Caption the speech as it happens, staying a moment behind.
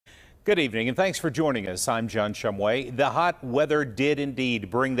Good evening and thanks for joining us. I'm John Shumway. The hot weather did indeed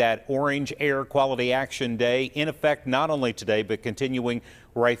bring that orange air quality action day in effect not only today but continuing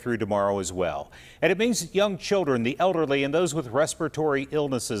right through tomorrow as well. And it means young children, the elderly, and those with respiratory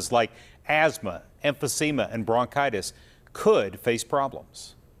illnesses like asthma, emphysema, and bronchitis could face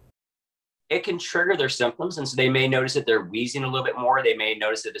problems. It can trigger their symptoms, and so they may notice that they're wheezing a little bit more. They may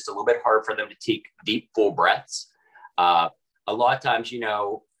notice that it's a little bit hard for them to take deep, full breaths. A lot of times,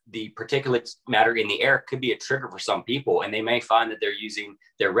 the particulate matter in the air could be a trigger for some people, and they may find that they're using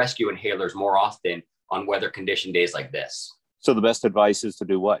their rescue inhalers more often on weather condition days like this. So the best advice is to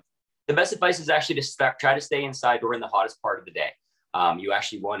do what? The best advice is actually to try to stay inside during the hottest part of the day. You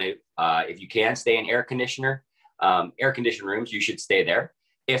actually want to, if you can, stay in air-conditioned rooms. You should stay there.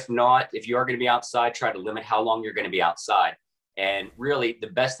 If not, if you are going to be outside, try to limit how long you're going to be outside. And really, the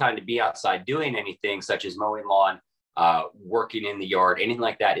best time to be outside doing anything such as mowing lawn, working in the yard, anything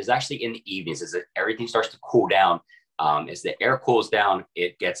like that, is actually in the evenings as everything starts to cool down. As the air cools down,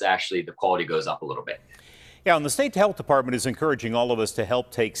 the quality goes up a little bit. Yeah, and the state health department is encouraging all of us to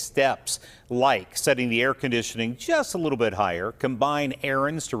help take steps like setting the air conditioning just a little bit higher, combine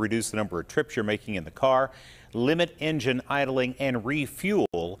errands to reduce the number of trips you're making in the car, limit engine idling, and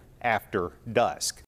refuel after dusk.